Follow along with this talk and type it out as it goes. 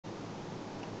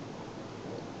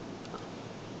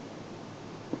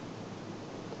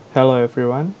Hello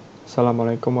everyone,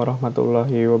 Assalamualaikum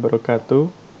warahmatullahi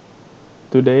wabarakatuh.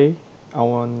 Today I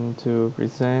want to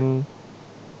present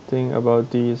thing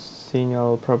about the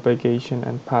signal propagation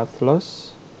and path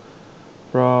loss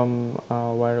from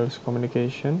wireless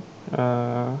communication.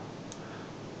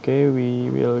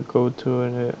 We will go to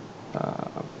the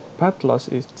path loss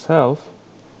itself.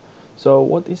 So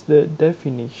what is the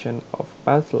definition of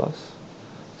path loss?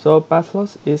 So path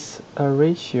loss is a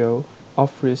ratio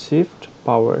of received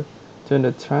power to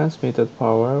the transmitted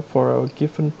power for a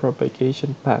given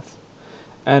propagation path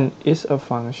and is a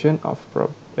function of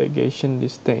propagation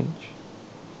distance.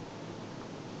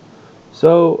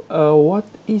 So what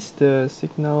is the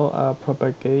signal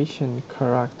propagation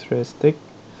characteristic?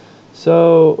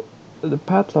 So the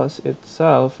path loss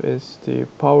itself is the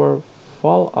power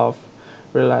fall off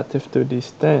relative to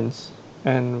distance,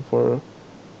 and for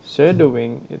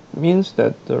shadowing, it means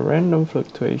that the random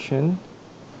fluctuation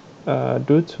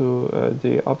due to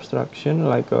the obstruction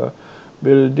like a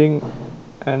building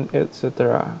and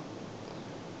etc.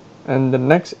 And the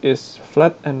next is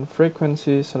flat and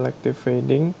frequency selective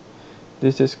fading.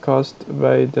 This is caused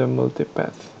by the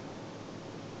multipath.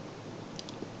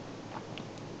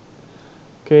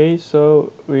 Okay,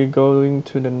 so we're going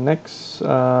to the next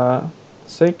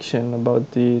section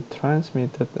about the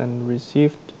transmitted and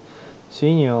received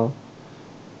signal.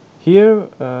 Here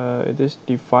it is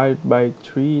divided by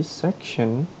three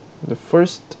sections. The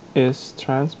first is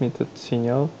transmitted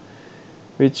signal,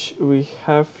 which we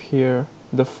have here.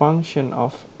 The function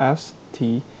of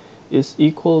St is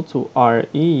equal to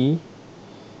Re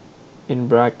in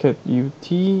bracket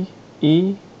Ut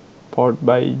E port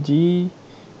by G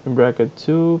in bracket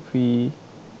 2 P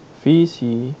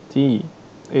VCT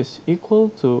is equal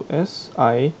to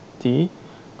SIT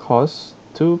cos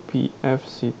 2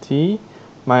 PFCT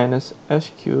minus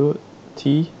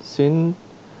SQT sin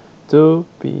 2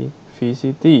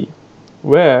 PVCT,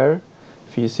 where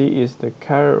Vc is the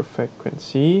carrier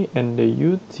frequency and the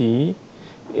Ut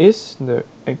is the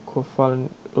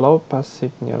equivalent low pass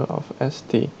signal of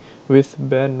St with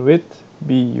bandwidth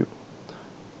Bu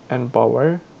and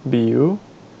power Bu,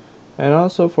 and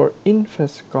also for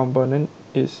in-phase component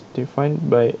is defined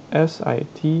by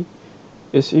SIT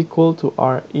is equal to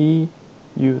Re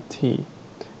Ut,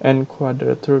 and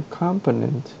quadrature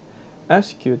component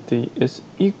SQT is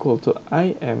equal to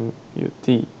Im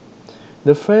Ut.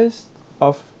 The phase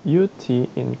of Ut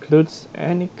includes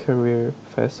any carrier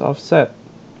phase offset.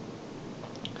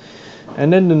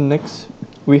 And then the next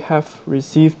we have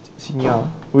received signal,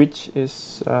 which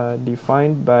is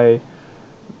defined by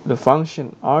the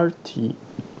function Rt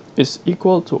is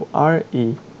equal to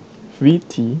Re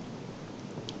Vt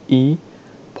E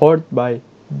port by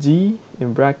G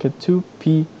in bracket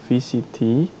 2p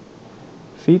VCT.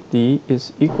 Vt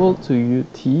is equal to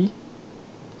Ut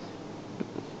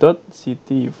dot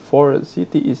Ct, for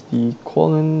Ct is the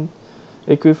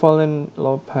equivalent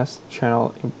low pass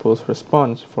channel impulse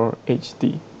response for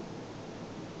HD.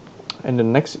 And the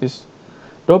next is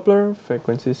Doppler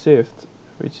frequency shift,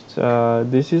 which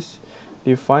this is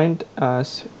defined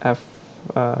as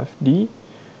FD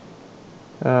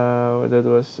that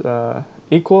was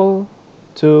equal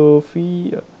to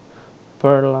V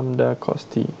per lambda cos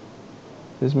t.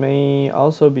 This may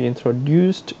also be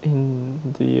introduced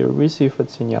in the received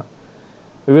signal.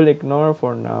 We will ignore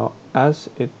for now as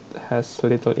it has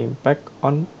little impact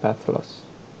on path loss,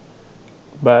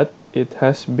 but it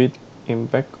has big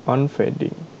impact on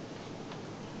fading.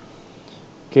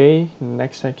 Okay,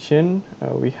 next section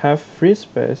we have free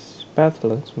space path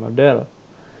loss model.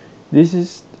 This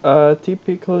is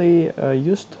typically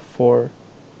used for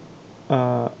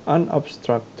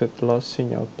unobstructed loss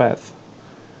signal path.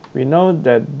 We know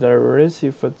that the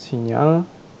received signal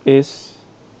is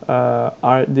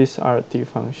this RT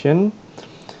function,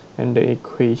 and the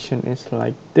equation is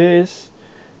like this,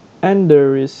 and the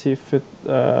received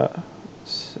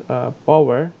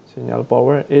signal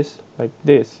power is like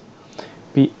this.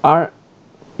 PR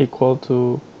equal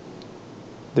to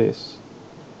this.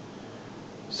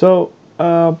 So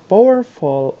power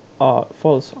falls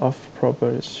off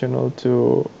proportional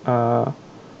to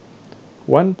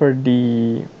 1 per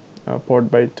d port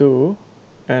by 2,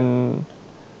 and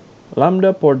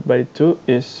lambda port by 2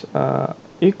 is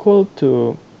equal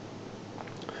to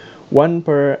 1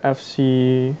 per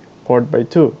Fc port by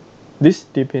 2. This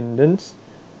depends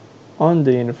on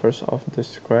the inverse of the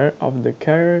square of the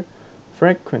carrier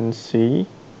frequency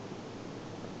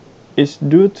is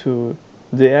due to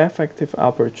the effective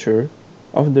aperture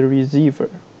of the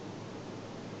receiver.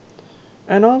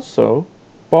 And also,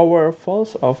 power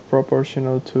falls off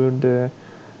proportional to the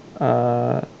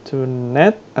to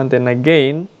net antenna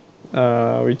gain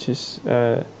which is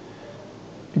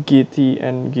GT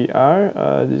and GR.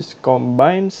 This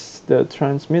combines the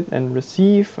transmit and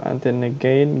receive antenna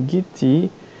gain GT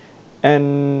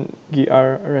and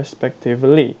GR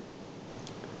respectively.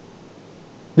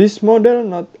 This model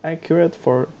not accurate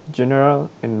for general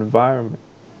environment.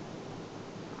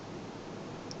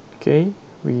 Okay,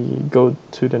 we go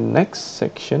to the next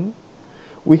section.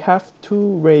 We have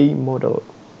two-ray model.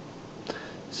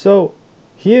 So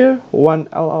here one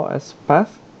LOS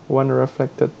path, one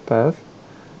reflected path,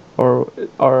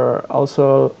 or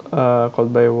also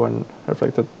called by one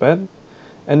reflected path,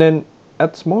 and then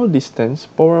at small distance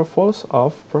power falls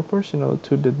off proportional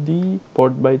to the d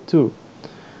port by 2,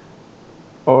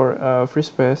 or free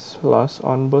space loss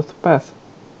on both paths.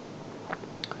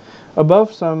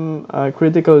 Above some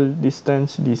critical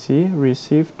distance DC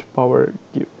received power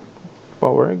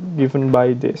given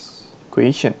by this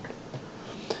equation.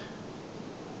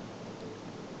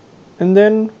 And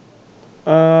then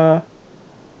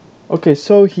okay,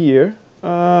 so here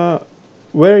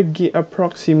where G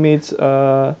approximates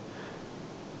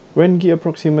when G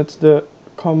approximates the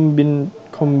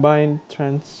combined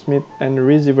transmit and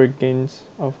receiver gains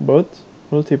of both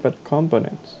multipath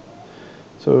components.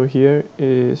 So here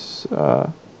is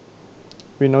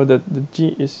we know that the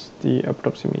G is the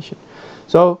approximation.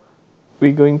 So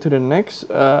we're going to the next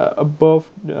above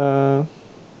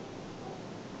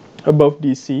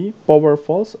DC power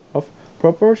falls of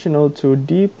proportional to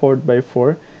d port by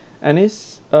 4 and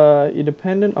is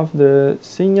independent of the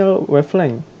signal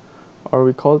wavelength, or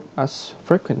we call it as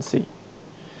frequency.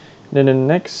 Then the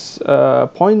next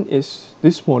point is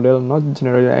this model not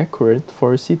generally accurate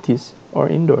for cities or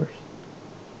indoors.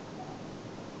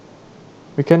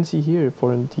 We can see here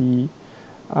for the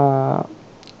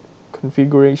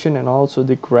configuration and also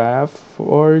the graph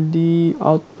for the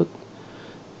output.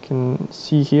 You can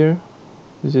see here,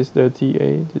 this is the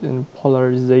TA and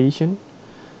polarization,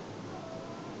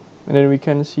 and then we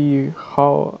can see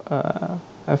how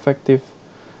effective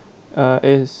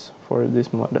is for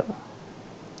this model.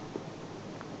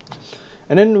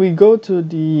 And then we go to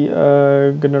the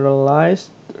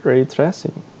generalized ray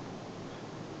tracing.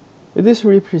 It is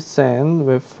represent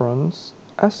wavefronts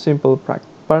as simple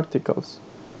particles,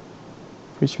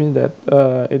 which means that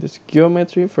it is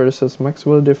geometry versus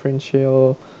Maxwell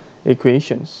differential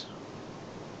equations.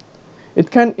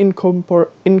 It can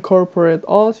incorporate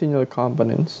all signal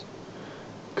components,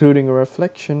 including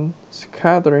reflection,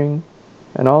 scattering,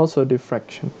 and also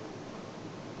diffraction.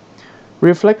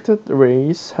 Reflected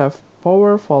rays have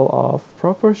power fall off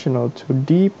proportional to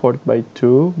d port by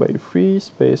 2 by free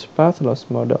space path loss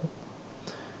model.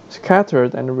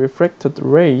 Scattered and refracted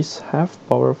rays have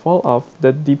power fall off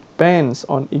that depends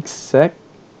on exact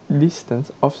distance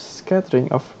of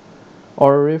scattering of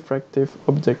or refractive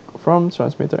object from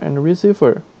transmitter and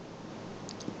receiver.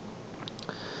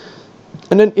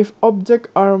 And then if objects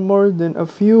are more than a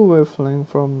few wavelengths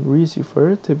from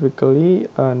receiver, typically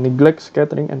neglect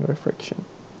scattering and refraction.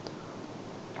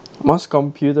 Most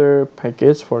computer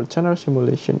packages for channel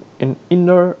simulation in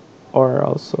indoor or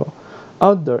also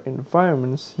outdoor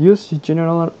environments use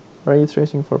general ray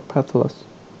tracing for path loss.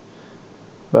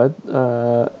 But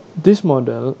this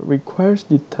model requires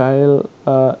detailed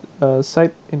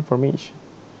site information.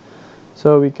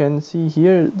 So we can see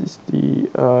here this the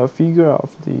figure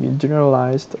of the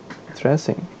generalized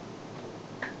tracing.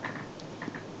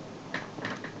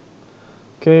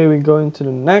 Okay, we go into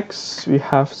the next. We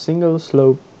have single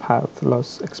slope path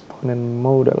loss exponent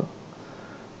model.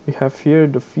 We have here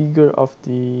the figure of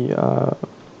the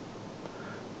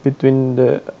between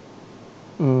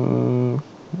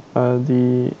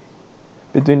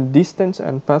distance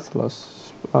and path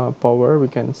loss power. We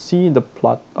can see the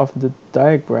plot of the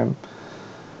diagram.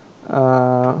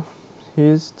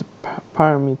 Here's the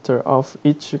parameter of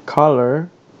each color.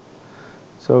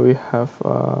 So we have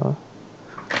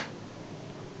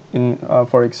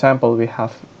for example, we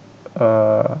have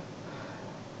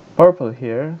purple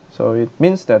here, so it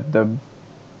means that the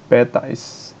beta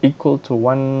is equal to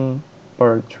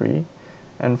 1/3,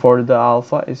 and for the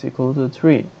alpha is equal to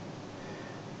 3.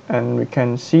 And we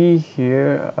can see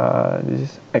here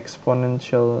this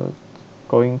exponential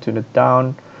going to the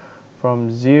down from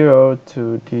 0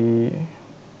 to the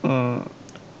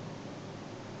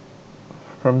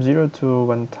from 0 to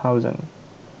 1000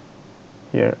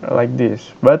 here, like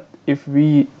this. But if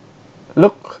we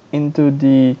look into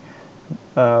the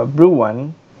blue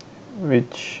one,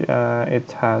 which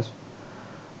it has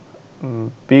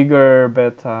bigger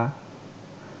beta,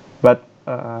 but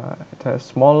it has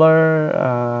smaller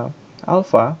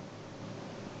alpha,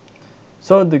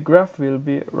 so the graph will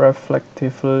be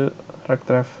reflectively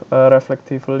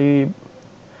reflectively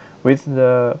with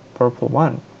the purple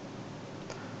one.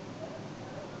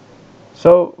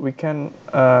 So we can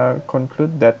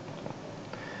conclude that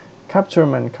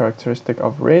capturement characteristic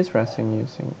of ray tracing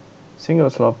using single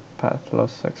slope path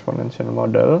loss exponential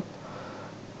model,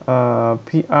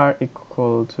 PR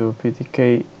equal to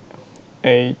PTK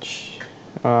H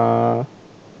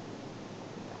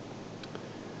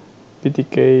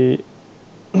PTK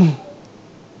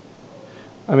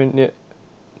I mean yeah,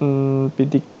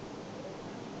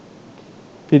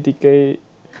 PTK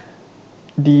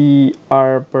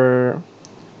dr per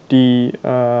d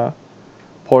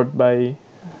port by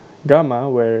gamma,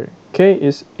 where k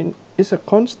is a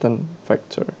constant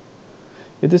factor.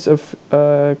 It is a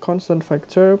constant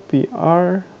factor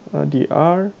PR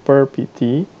dr per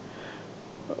pt,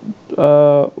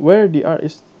 where dr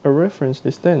is a reference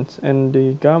distance and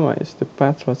the gamma is the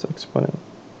path loss exponent.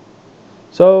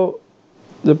 So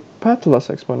the path loss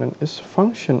exponent is a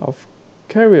function of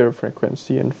carrier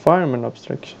frequency, environment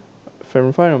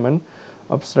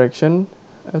abstraction,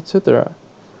 etc.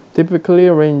 Typically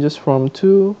ranges from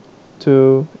 2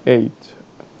 to 8.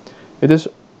 It is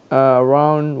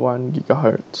around 1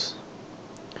 GHz.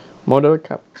 Model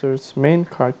captures main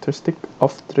characteristic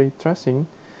of ray tracing,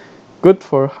 good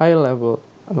for high-level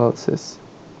analysis.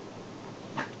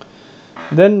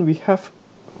 Then we have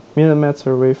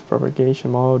millimeter wave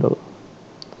propagation model.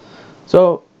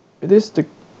 So it is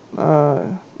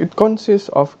it consists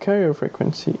of carrier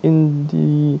frequency in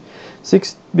the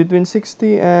between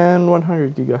 60 and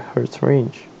 100 GHz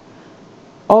range.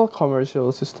 All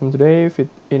commercial systems today fit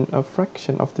in a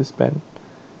fraction of this band,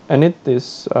 and it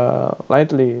is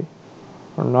lightly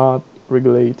or not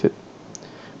regulated.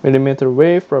 Millimeter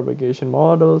wave propagation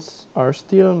models are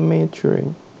still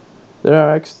maturing. There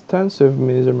are extensive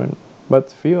measurement,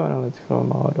 but few analytical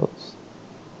models.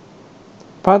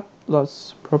 Path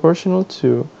loss proportional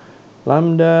to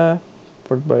lambda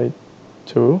divided by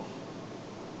 2,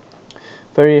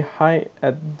 very high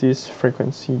at these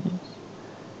frequencies,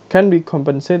 can be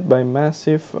compensated by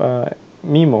massive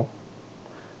MIMO.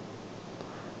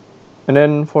 And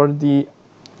then for the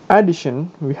addition,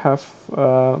 we have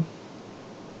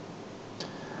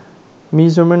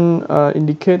measurement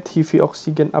indicate heavy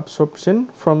oxygen absorption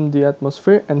from the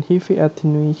atmosphere and heavy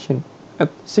attenuation at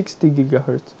 60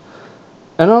 GHz,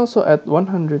 and also at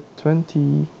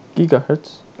 120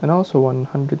 GHz and also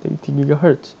 180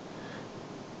 GHz.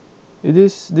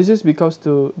 This is because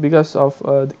of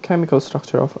the chemical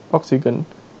structure of oxygen.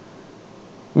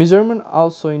 Measurement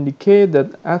also indicate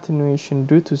that attenuation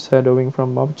due to shadowing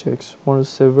from objects more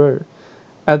severe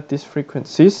at these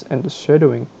frequencies, and the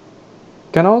shadowing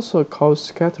can also cause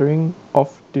scattering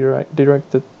of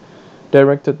directed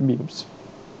beams.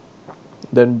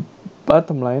 Then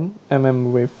bottom line,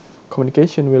 wave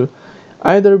communication will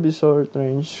either be short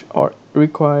range or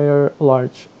require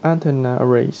large antenna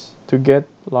arrays to get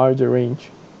larger range,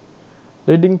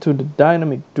 leading to the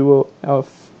dynamic duo of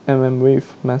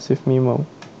wave massive MIMO.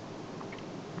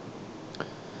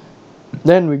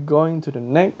 Then we're going to the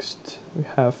next. We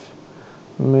have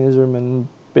measurement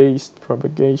based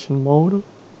propagation model.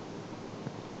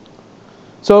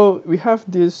 So we have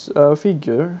this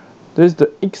figure. This is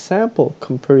the example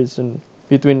comparison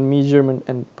between measurement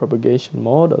and propagation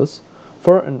models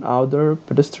for an outdoor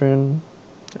pedestrian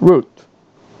route.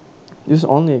 This is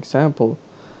only example.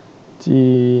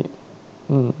 The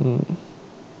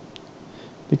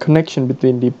connection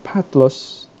between the path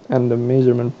loss and the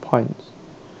measurement points.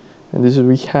 And this is,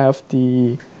 we have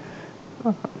the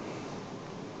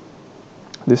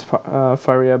this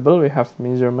variable. We have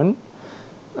measurement,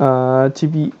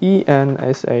 TBE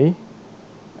and SA,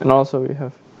 and also we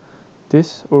have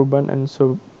this urban and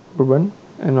suburban,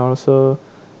 and also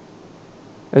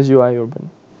SUI urban.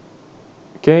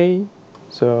 Okay,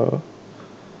 so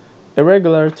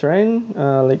irregular terrain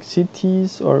like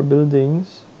cities or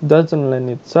buildings doesn't lend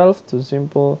itself to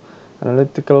simple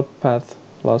analytical path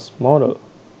loss model.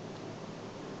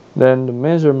 Then the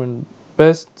measurement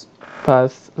based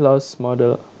path loss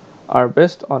model are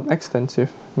based on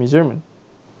extensive measurement.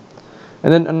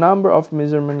 And then a number of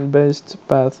measurement based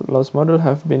path loss models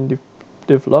have been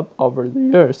developed over the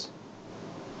years.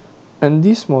 And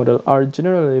these models are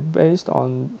generally based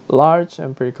on large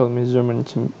empirical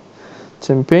measurement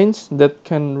campaigns that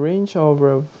can range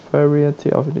over a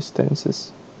variety of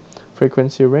distances,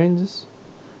 frequency ranges,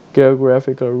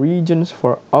 geographical regions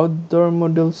for outdoor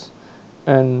models,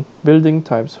 and building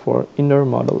types for indoor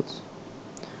models.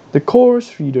 The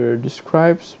course reader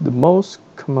describes the most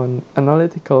common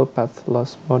analytical path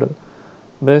loss model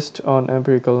based on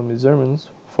empirical measurements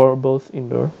for both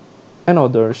indoor and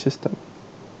outdoor systems.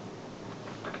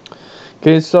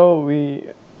 Okay, so we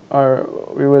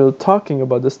will talking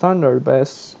about the standard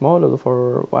best model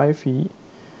for Wi-Fi. You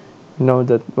know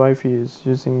that Wi-Fi is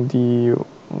using the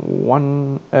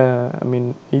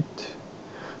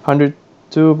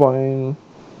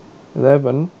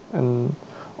 802.11 and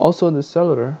also the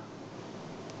cellular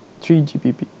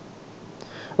 3GPP.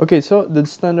 Okay, so the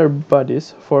standard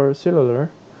bodies for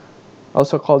cellular,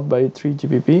 also called by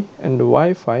 3GPP, and the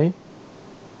Wi-Fi,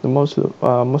 the mostly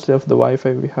of the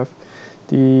Wi-Fi we have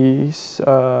the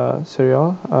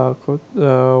serial code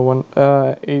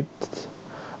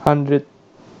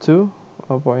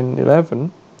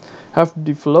 802.11 have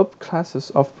developed classes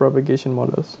of propagation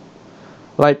models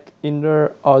like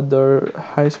inner, outer,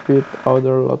 high speed,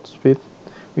 outer, low speed,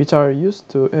 which are used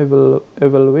to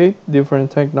evaluate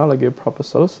different technology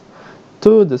proposals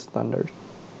to the standard.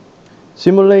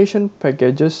 Simulation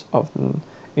packages often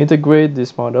integrate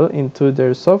this model into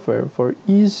their software for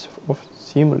ease of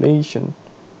simulation.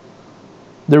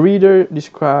 The reader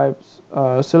describes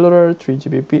cellular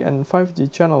 3GPP and 5G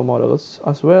channel models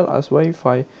as well as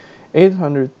Wi-Fi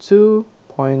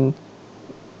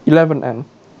 802.11n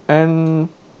and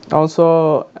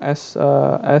also as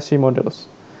SE models.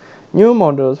 New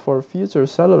models for future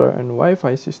cellular and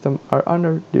Wi-Fi system are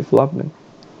under development.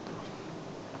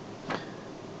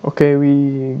 Okay,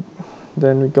 we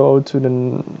go to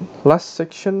the last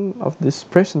section of this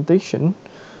presentation,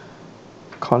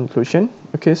 conclusion.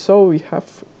 Okay, so we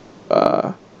have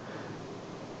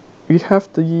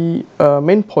the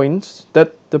main points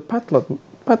that the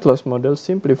Patlos model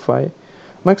simplify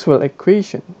Maxwell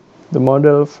equation. The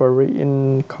model vary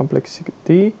in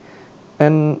complexity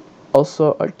and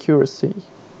also accuracy.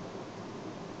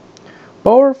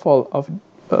 Power fall of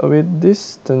with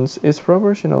distance is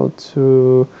proportional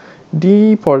to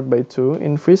d powered by 2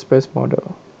 in free space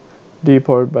model, d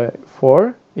powered by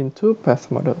 4 in two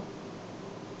path model.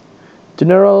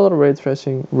 General ray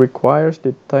tracing requires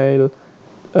detailed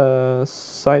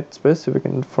site-specific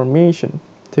information,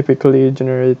 typically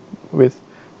generated with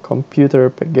computer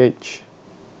package.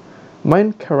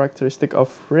 Main characteristic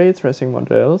of ray tracing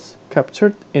models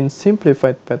captured in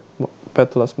simplified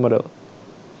Patlos model.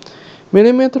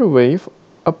 Millimeter wave,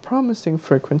 a promising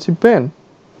frequency band.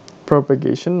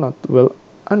 Propagation not well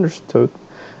understood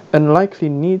and likely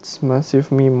needs massive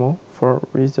MIMO for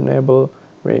reasonable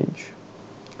range.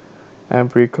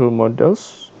 Empirical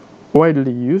models,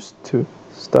 widely used to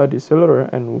study cellular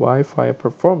and Wi-Fi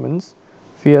performance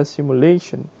via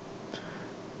simulation.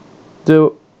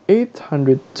 The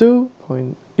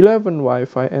 802.11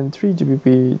 Wi-Fi and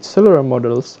 3GPP cellular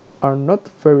models are not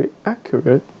very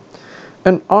accurate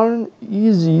and aren't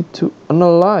easy to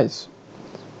analyze,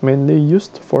 mainly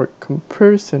used for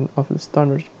comparison of the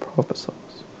standard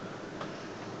proposals.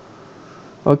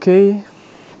 Okay,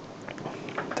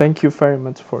 thank you very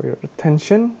much for your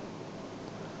attention.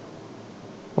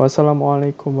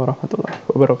 Wassalamualaikum warahmatullahi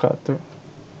wabarakatuh.